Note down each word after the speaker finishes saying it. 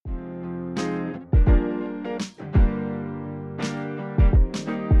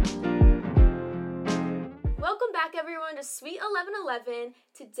to Sweet 1111.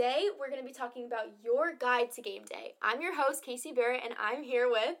 Today, we're going to be talking about your guide to game day. I'm your host, Casey Barrett, and I'm here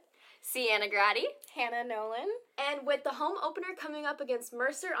with Sienna Grady, Hannah Nolan. And with the home opener coming up against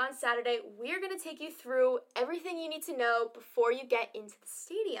Mercer on Saturday, we're going to take you through everything you need to know before you get into the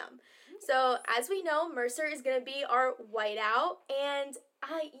stadium. So, as we know, Mercer is going to be our whiteout, and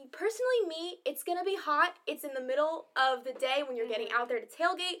it's going to be hot. It's in the middle of the day when you're getting out there to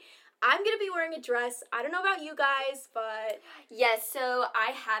tailgate. I'm going to be wearing a dress. I don't know about you guys, but... Yes, so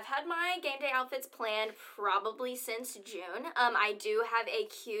I have had my game day outfits planned probably since June. I do have a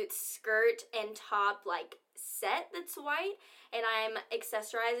cute skirt and top, set that's white, and I'm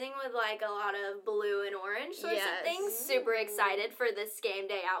accessorizing with, a lot of blue and orange sorts of things. Super excited for this game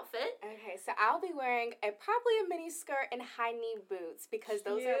day outfit. Okay, so I'll be wearing probably a mini skirt and high-knee boots because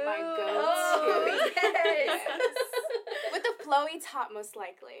those are my go-to. Oh, yes. With a flowy top, most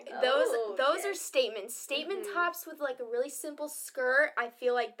likely. Those are statements. Statement tops with, a really simple skirt. I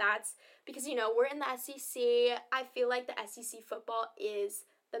feel like that's... Because, we're in the SEC. I feel like the SEC football is...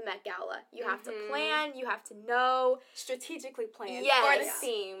 the Met Gala. You have to plan, you have to know. Strategically plan for the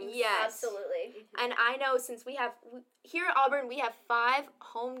themes. Yes. Absolutely. And I know since here at Auburn, we have 5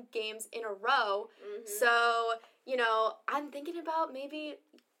 home games in a row. So, I'm thinking about maybe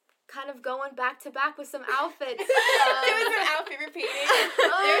kind of going back to back with some outfits. Doing some outfit repeating.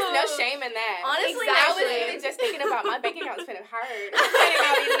 There's no shame in that. Honestly, I was really just thinking about my bank account's finna hurt. Planning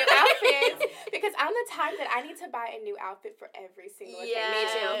out these new outfits because I'm the type that I need to buy a new outfit for every single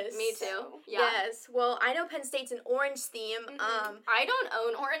day. Me too. Yeah. Yes. Well, I know Penn State's an orange theme. I don't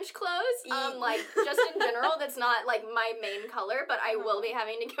own orange clothes. Just in general, that's not my main color. But I will be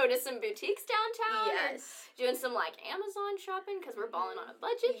having to go to some boutiques downtown. Yes. Doing some Amazon shopping because we're balling on a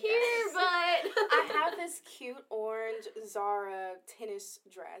budget here. But I have this cute orange Zara tennis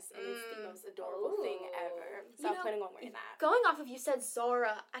dress, and it's the most adorable thing ever. So I'm planning on wearing that. Going off of you said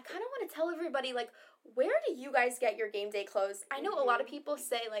Zara, I kind of want to tell everybody, where do you guys get your game day clothes? I know a lot of people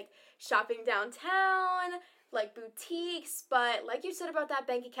say, shopping downtown, boutiques, but like you said about that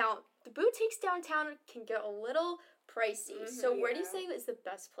bank account, the boutiques downtown can get a little pricey. So where do you say is the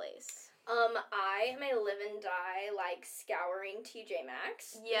best place? I am a live and die, scouring TJ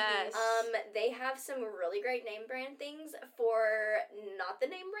Maxx. Yes. They have some really great name brand things for not the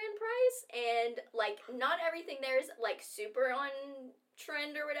name brand price, and, not everything there is, super on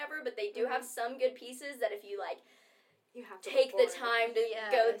trend or whatever, but they do have some good pieces that if you, you have to take the time to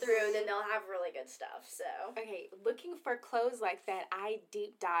go through, then they'll have really good stuff, so. Okay, looking for clothes like that, I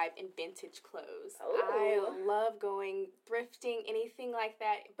deep dive in vintage clothes. Oh. I love going thrifting, anything like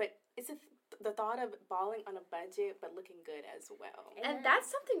that, but it's the thought of balling on a budget, but looking good as well. And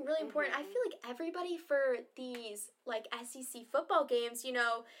that's something really important. I feel like everybody for these, SEC football games,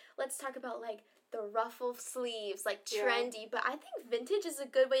 let's talk about, the ruffle sleeves, trendy, but I think vintage is a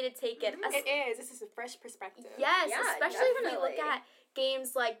good way to take it. It is. This is a fresh perspective. Yes, Yeah, especially definitely. if we look at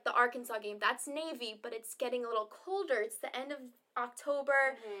games like the Arkansas game. That's navy, but it's getting a little colder. It's the end of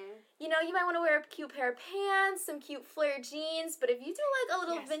October. You might want to wear a cute pair of pants, some cute flare jeans, but if you do a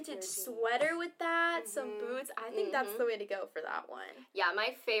little vintage sweater with that, some boots, I think that's the way to go for that one. Yeah,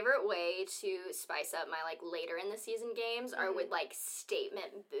 my favorite way to spice up my later in the season games are with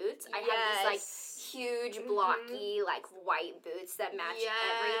statement boots. I have these huge blocky white boots that match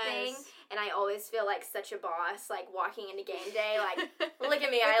everything, and I always feel like such a boss walking into game day look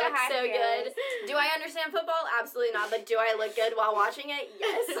at me, I look so good. Do I understand football? Absolutely not, but do I look good while watching it?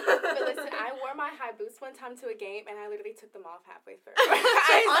 Yes. But listen, I wore my high boots one time to a game, and I literally took them off halfway through.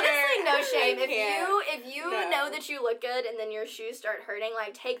 Honestly, no shame. If you know that you look good and then your shoes start hurting,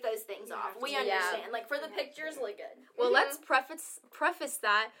 take those things off. We understand. For the pictures, look good. Well, let's preface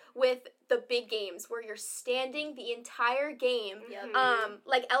that with the big games where you're standing the entire game.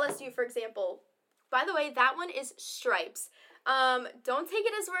 Like LSU, for example. By the way, that one is stripes. Don't take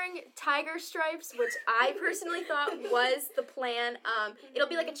it as wearing tiger stripes, which I personally thought was the plan. It'll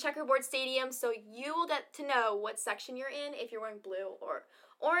be like a checkerboard stadium, so you will get to know what section you're in if you're wearing blue or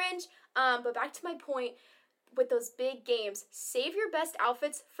orange. But back to my point, with those big games, save your best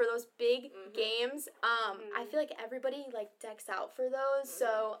outfits for those big games. I feel like everybody decks out for those,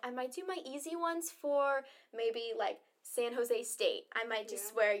 so I might do my easy ones for maybe San Jose State. I might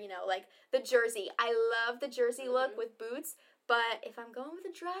just wear, the jersey. I love the jersey look with boots, but if I'm going with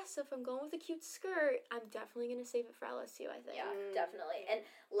a dress, if I'm going with a cute skirt, I'm definitely going to save it for LSU, I think. Yeah, definitely. And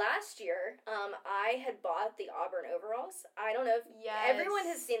last year, I had bought the Auburn overalls. I don't know if everyone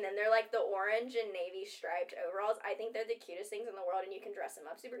has seen them. They're the orange and navy striped overalls. I think they're the cutest things in the world, and you can dress them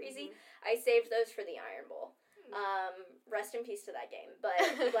up super easy. I saved those for the Iron Bowl. Rest in peace to that game.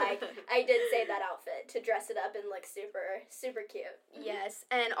 But, like, I did save that outfit to dress it up and look super, super cute. Yes,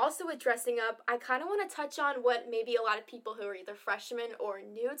 and also with dressing up, I kind of want to touch on what maybe a lot of people who are either freshmen or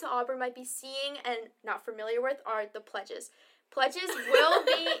new to Auburn might be seeing and not familiar with are the pledges. Pledges will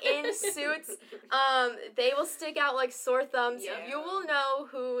be in suits. They will stick out like sore thumbs. Yep. You will know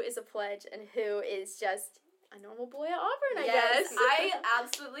who is a pledge and who is just a normal boy at Auburn, I Yes, guess. I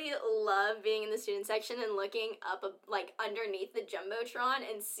absolutely love being in the student section and looking up, like, underneath the Jumbotron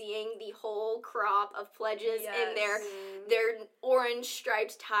and seeing the whole crop of pledges in their orange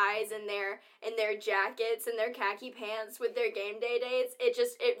striped ties and their jackets and their khaki pants with their game day dates.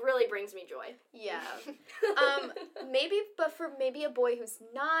 It really brings me joy. Yeah. But for maybe a boy who's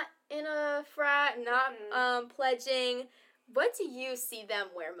not in a frat, not pledging, what do you see them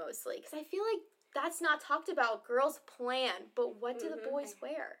wear mostly? Because I feel like that's not talked about. Girls plan, but what do the boys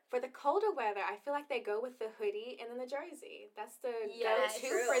wear? For the colder weather, I feel like they go with the hoodie and then the jersey. That's the go-to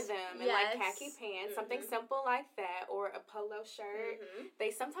true. for them. And like khaki pants, something simple like that, or a polo shirt.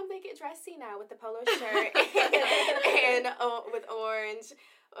 Sometimes they get dressy now with the polo shirt and with orange.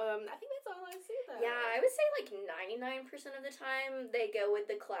 I think that's all I see though. Yeah, I would say like 99% of the time they go with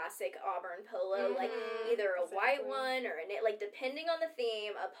the classic Auburn polo, like either a white one or like depending on the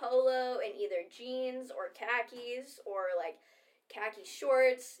theme, a polo and either jeans or khakis or like khaki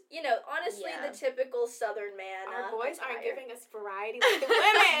shorts. You know, honestly, the typical Southern man. Our boys aren't giving us variety like the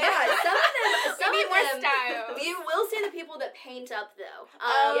women. Yeah, some of them, style. You will see the people that paint up though.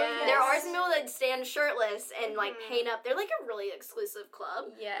 There are some people that stand shirtless and like paint up. They're like a really exclusive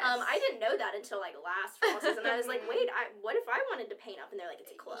club. Yes. I didn't know that until like last fall season. I was like, wait, what if I wanted to paint up? And they're like,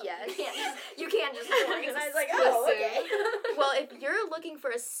 it's a club. Yes. You can't just join. And I was like, oh, okay. Well, if you're looking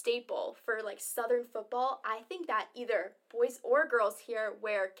for a staple for like Southern football, I think that either boys or girls here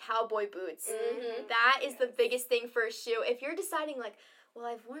wear cowboy boots. That is the biggest thing for a shoe. If you're deciding like, well,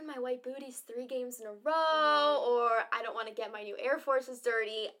 I've worn my white booties 3 games in a row, or I don't want to get my new Air Forces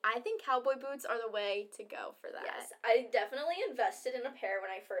dirty, I think cowboy boots are the way to go for that. Yes, I definitely invested in a pair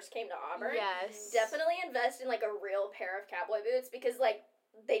when I first came to Auburn. Yes. Definitely invest in like a real pair of cowboy boots because like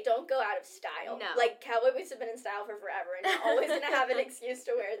they don't go out of style. No. Like cowboy boots have been in style for forever and you're always going to have an excuse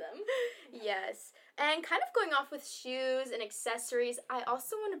to wear them. Yes. And kind of going off with shoes and accessories, I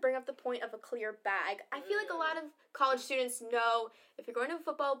also want to bring up the point of a clear bag. I feel like a lot of college students know if you're going to a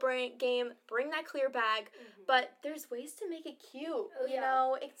football game, bring that clear bag, but there's ways to make it cute. You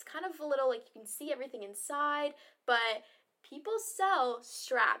know, it's kind of a little like you can see everything inside, but people sell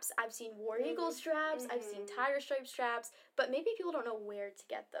straps. I've seen War Eagle straps, I've seen Tiger Stripe straps, but maybe people don't know where to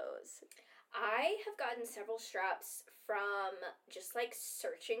get those. I have gotten several straps from just like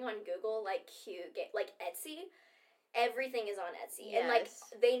searching on Google, like cute, like Etsy. Everything is on Etsy. And like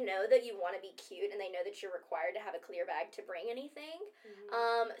they know that you want to be cute and they know that you're required to have a clear bag to bring anything.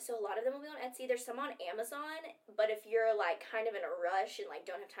 So a lot of them will be on Etsy. There's some on Amazon, but if you're like kind of in a rush and like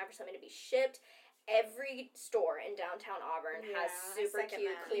don't have time for something to be shipped, every store in downtown Auburn has super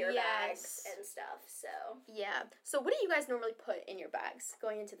cute clear bags and stuff. So So what do you guys normally put in your bags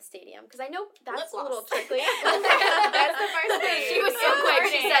going into the stadium? Because I know that's lip a little gloss. tricky. That's the first thing. She was so quick.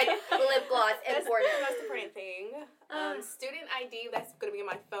 She said lip gloss, important. That's the most important thing. Student ID, that's going to be on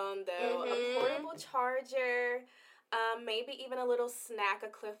my phone though. A portable charger. Maybe even a little snack, a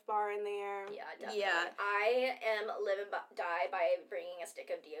Cliff Bar in there. Yeah, definitely. Yeah. I am live and die by bringing a stick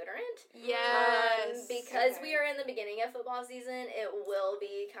of deodorant. Yes. Because we are in the beginning of football season, it will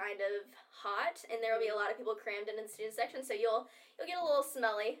be kind of hot, and there will be a lot of people crammed in the student section, so you'll get a little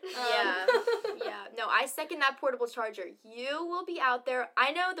smelly. No, I second that portable charger. You will be out there.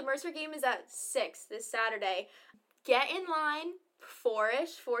 I know the Mercer game is at 6 this Saturday. Get in line.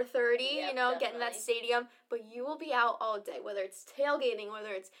 4-ish, 4:30, you know, get in that stadium, but you will be out all day, whether it's tailgating, whether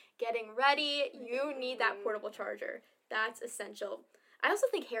it's getting ready, you need that portable charger. That's essential. I also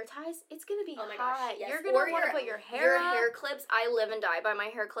think hair ties, it's going to be hot. Gosh, yes. You're going to want to put your hair up. Hair clips, I live and die by my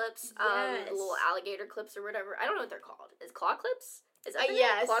hair clips, little alligator clips or whatever. I don't know what they're called. Is claw clips? Is that the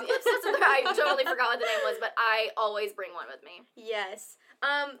name? Claw clips? I totally forgot what the name was, but I always bring one with me. Yes.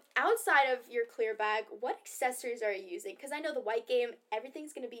 Outside of your clear bag, what accessories are you using? Because I know the white game,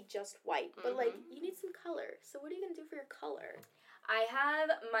 everything's going to be just white, but like, you need some color. So what are you going to do for your color? I have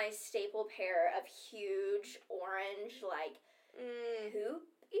my staple pair of huge orange, like, hoop.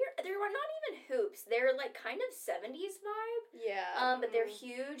 They're not even hoops. They're like kind of 70s vibe. Yeah. But they're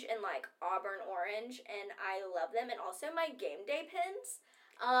huge and like Auburn orange, and I love them. And also my game day pins.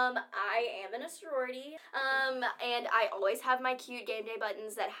 I am in a sorority, and I always have my cute game day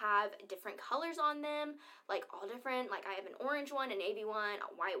buttons that have different colors on them, like all different, like I have an orange one, a navy one,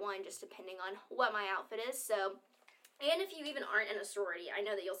 a white one, just depending on what my outfit is, so, and if you even aren't in a sorority, I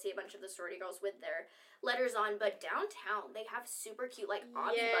know that you'll see a bunch of the sorority girls with their letters on, but downtown, they have super cute, like,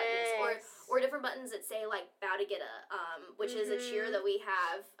 obby buttons, or different buttons that say, like, bow to get a, which is a cheer that we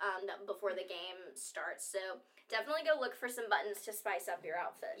have, before the game starts, so definitely go look for some buttons to spice up your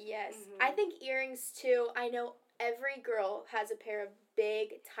outfit. Yes. I think earrings, too. I know every girl has a pair of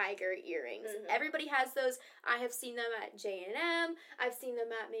big tiger earrings. Everybody has those. I have seen them at J&M. I've seen them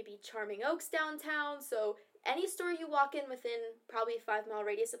at maybe Charming Oaks downtown. So any store you walk in within probably a 5-mile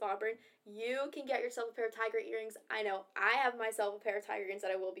radius of Auburn, you can get yourself a pair of tiger earrings. I know I have myself a pair of tiger earrings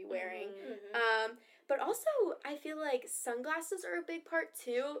that I will be wearing. But also, I feel like sunglasses are a big part,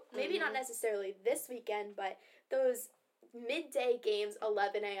 too. Maybe not necessarily this weekend, but those midday games,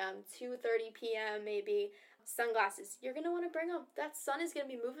 11 a.m., 2:30 p.m. maybe, sunglasses, you're going to want to bring them. That sun is going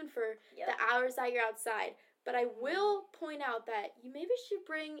to be moving for the hours that you're outside. But I will point out that you maybe should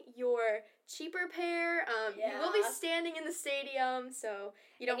bring your cheaper pair. You will be standing in the stadium, so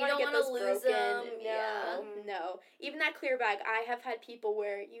you don't want to get those lose broken. them. No. Even that clear bag, I have had people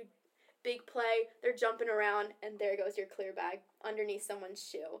where you big play, they're jumping around, and there goes your clear bag underneath someone's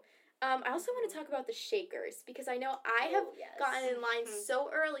shoe. I also want to talk about the shakers, because I know I have gotten in line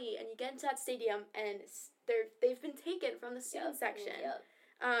so early, and you get into that stadium, and they've been taken from the student section.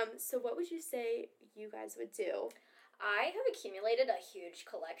 So what would you say you guys would do? I have accumulated a huge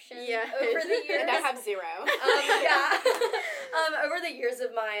collection over the years. And I have zero. Over the years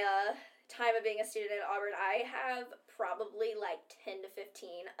of my time of being a student at Auburn, I have probably like 10 to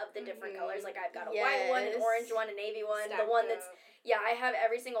 15 of the different colors. Like I've got a white one, an orange one, a navy one, the one that's, I have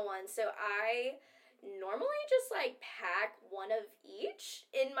every single one. So I normally just like pack one of each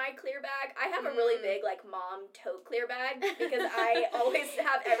in my clear bag. I have a really big like mom tote clear bag because I always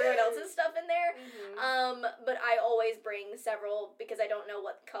have everyone else's stuff in there. But I always bring several because I don't know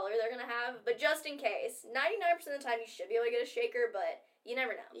what color they're gonna have. But just in case, 99% of the time you should be able to get a shaker, but you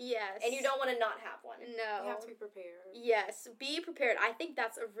never know. Yes. And you don't want to not have one. No. You have to be prepared. Yes, be prepared. I think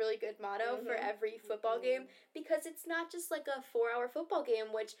that's a really good motto for every football game, because it's not just like a 4-hour football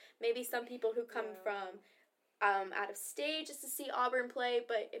game, which maybe some people who come from out of state just to see Auburn play,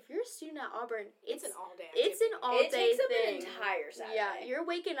 but if you're a student at Auburn, it's an all-day activity. It's an all-day thing. It takes up an entire Saturday. Yeah, you're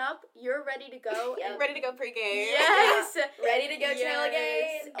waking up, you're ready to go. Ready to go pregame. Yes. Ready to go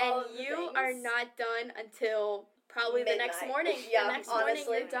tailgate. And you are not done until probably midnight. The next morning. Yeah, the next morning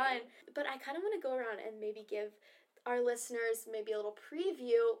you're done. But I kind of want to go around and maybe give our listeners maybe a little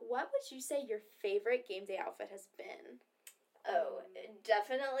preview. What would you say your favorite game day outfit has been? Oh,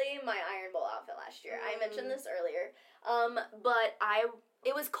 definitely my Iron Bowl outfit last year. I mentioned this earlier. But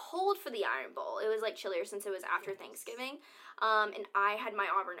it was cold for the Iron Bowl. It was like chillier since it was after Thanksgiving. And I had my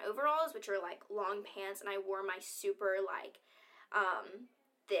Auburn overalls, which are like long pants, and I wore my super like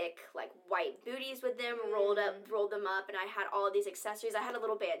thick like white booties with them, rolled them up, and I had all of these accessories. I had a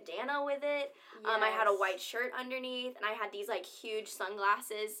little bandana with it. I had a white shirt underneath, and I had these like huge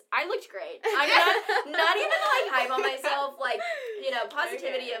sunglasses. I looked great. I'm not even like hype on myself, like, you know,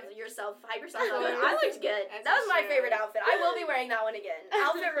 positivity of yourself, hype yourself up. I looked good. That was my favorite outfit. I will be wearing that one again.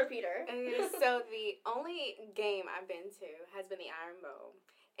 Outfit repeater. Okay, so the only game I've been to has been the Iron Bowl,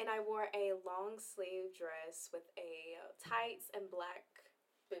 and I wore a long sleeve dress with a tights and black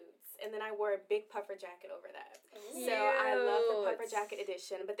boots, and then I wore a big puffer jacket over that. Cute. So I love the puffer jacket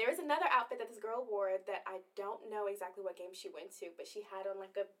edition. But there's another outfit that this girl wore that I don't know exactly what game she went to, but she had on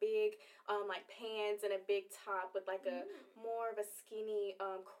like a big like pants and a big top with like a more of a skinny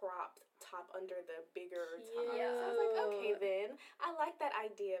cropped top under the bigger top. So I was like, okay then, I like that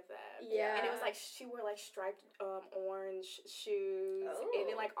idea of that. Yeah. And it was like she wore like striped orange shoes, and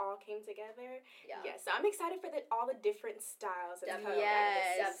it like all came together. Yeah. So I'm excited for all the different styles. Definitely.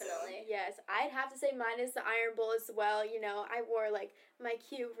 Definitely. Yes, I'd have to say mine is the Iron Bowl as well. You know, I wore like my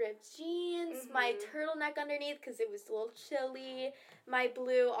cute ripped jeans, my turtleneck underneath because it was a little chilly, my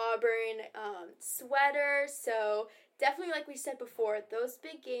blue Auburn sweater. So definitely, like we said before, those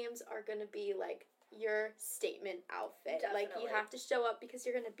big games are going to be like your statement outfit. Definitely. Like, you have to show up because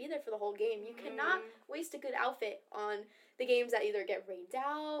you're going to be there for the whole game. You cannot waste a good outfit on the games that either get rained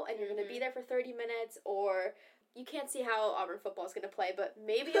out and you're going to be there for 30 minutes, or you can't see how Auburn football is going to play, but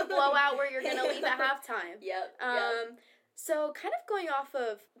maybe a blowout where you're going to leave at halftime. So kind of going off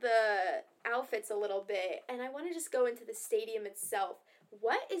of the outfits a little bit, and I want to just go into the stadium itself.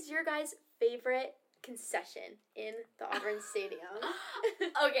 What is your guys' favorite concession in the Auburn Stadium?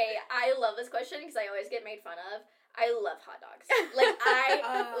 Okay, I love this question because I always get made fun of. I love hot dogs. Like, I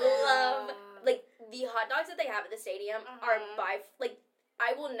love, like, the hot dogs that they have at the stadium are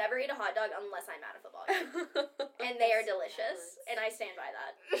I will never eat a hot dog unless I'm at a football game. And they are delicious, and I stand by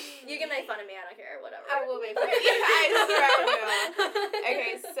that. You can make fun of me, I don't care, whatever. I will make fun of you. I swear I will.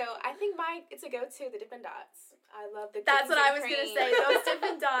 Okay, so I think it's a go-to, the Dippin' Dots. I love the That's what I was going to say, those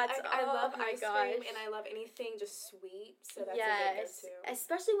Dippin' Dots. I love ice cream, and I love anything just sweet, so that's a good go-to.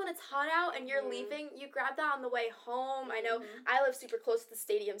 Especially when it's hot out and you're leaving, you grab that on the way home. I know I live super close to the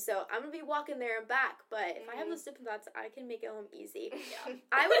stadium, so I'm going to be walking there and back, but if I have those Dippin' Dots, I can make it home easy. Yeah.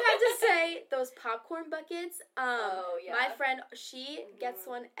 I would have to say those popcorn buckets. My friend, she gets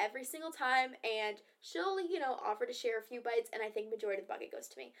one every single time, and she'll, offer to share a few bites, and I think majority of the bucket goes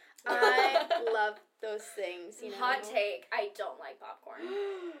to me. I love those things. Hot take, I don't like popcorn.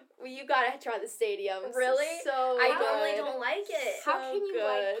 Well, you gotta try the stadium. Really? So I normally don't like it. How can you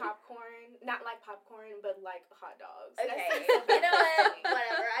like popcorn? Not like popcorn, but like hot dogs. Okay. You know what?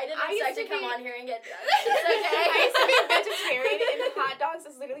 Whatever. I didn't expect to come on here and get judged. It's okay. I used to be vegetarian, and hot dogs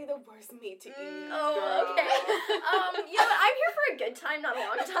is literally the worst meat to eat. Oh, okay. You know what? I'm here for a good time, not a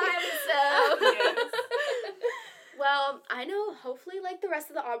long time, so. Yes. Well, I know, hopefully, like the rest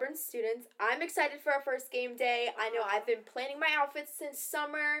of the Auburn students, I'm excited for our first game day. I know I've been planning my outfits since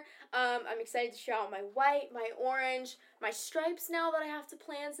summer. I'm excited to try out my white, my orange, my stripes now that I have to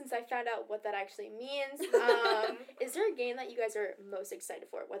plan since I found out what that actually means. Is there a game that you guys are most excited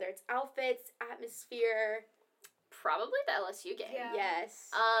for? Whether it's outfits, atmosphere? Probably the LSU game. Yeah.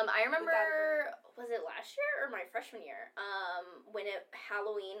 Yes. I remember, was it last year or my freshman year? When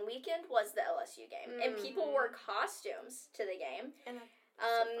Halloween weekend was the LSU game. And people wore costumes to the game. And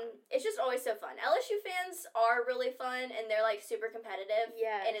it's just always so fun. LSU fans are really fun, and they're, like, super competitive.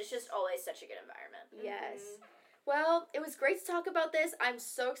 Yes. And it's just always such a good environment. Yes. Well, it was great to talk about this. I'm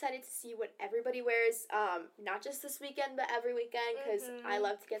so excited to see what everybody wears, not just this weekend, but every weekend, because I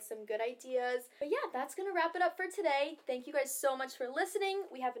love to get some good ideas. But yeah, that's going to wrap it up for today. Thank you guys so much for listening.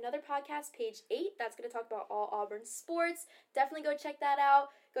 We have another podcast, page 8, that's going to talk about all Auburn sports. Definitely go check that out.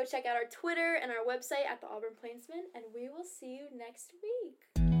 Go check out our Twitter and our website at the Auburn Plainsman, and we will see you next week.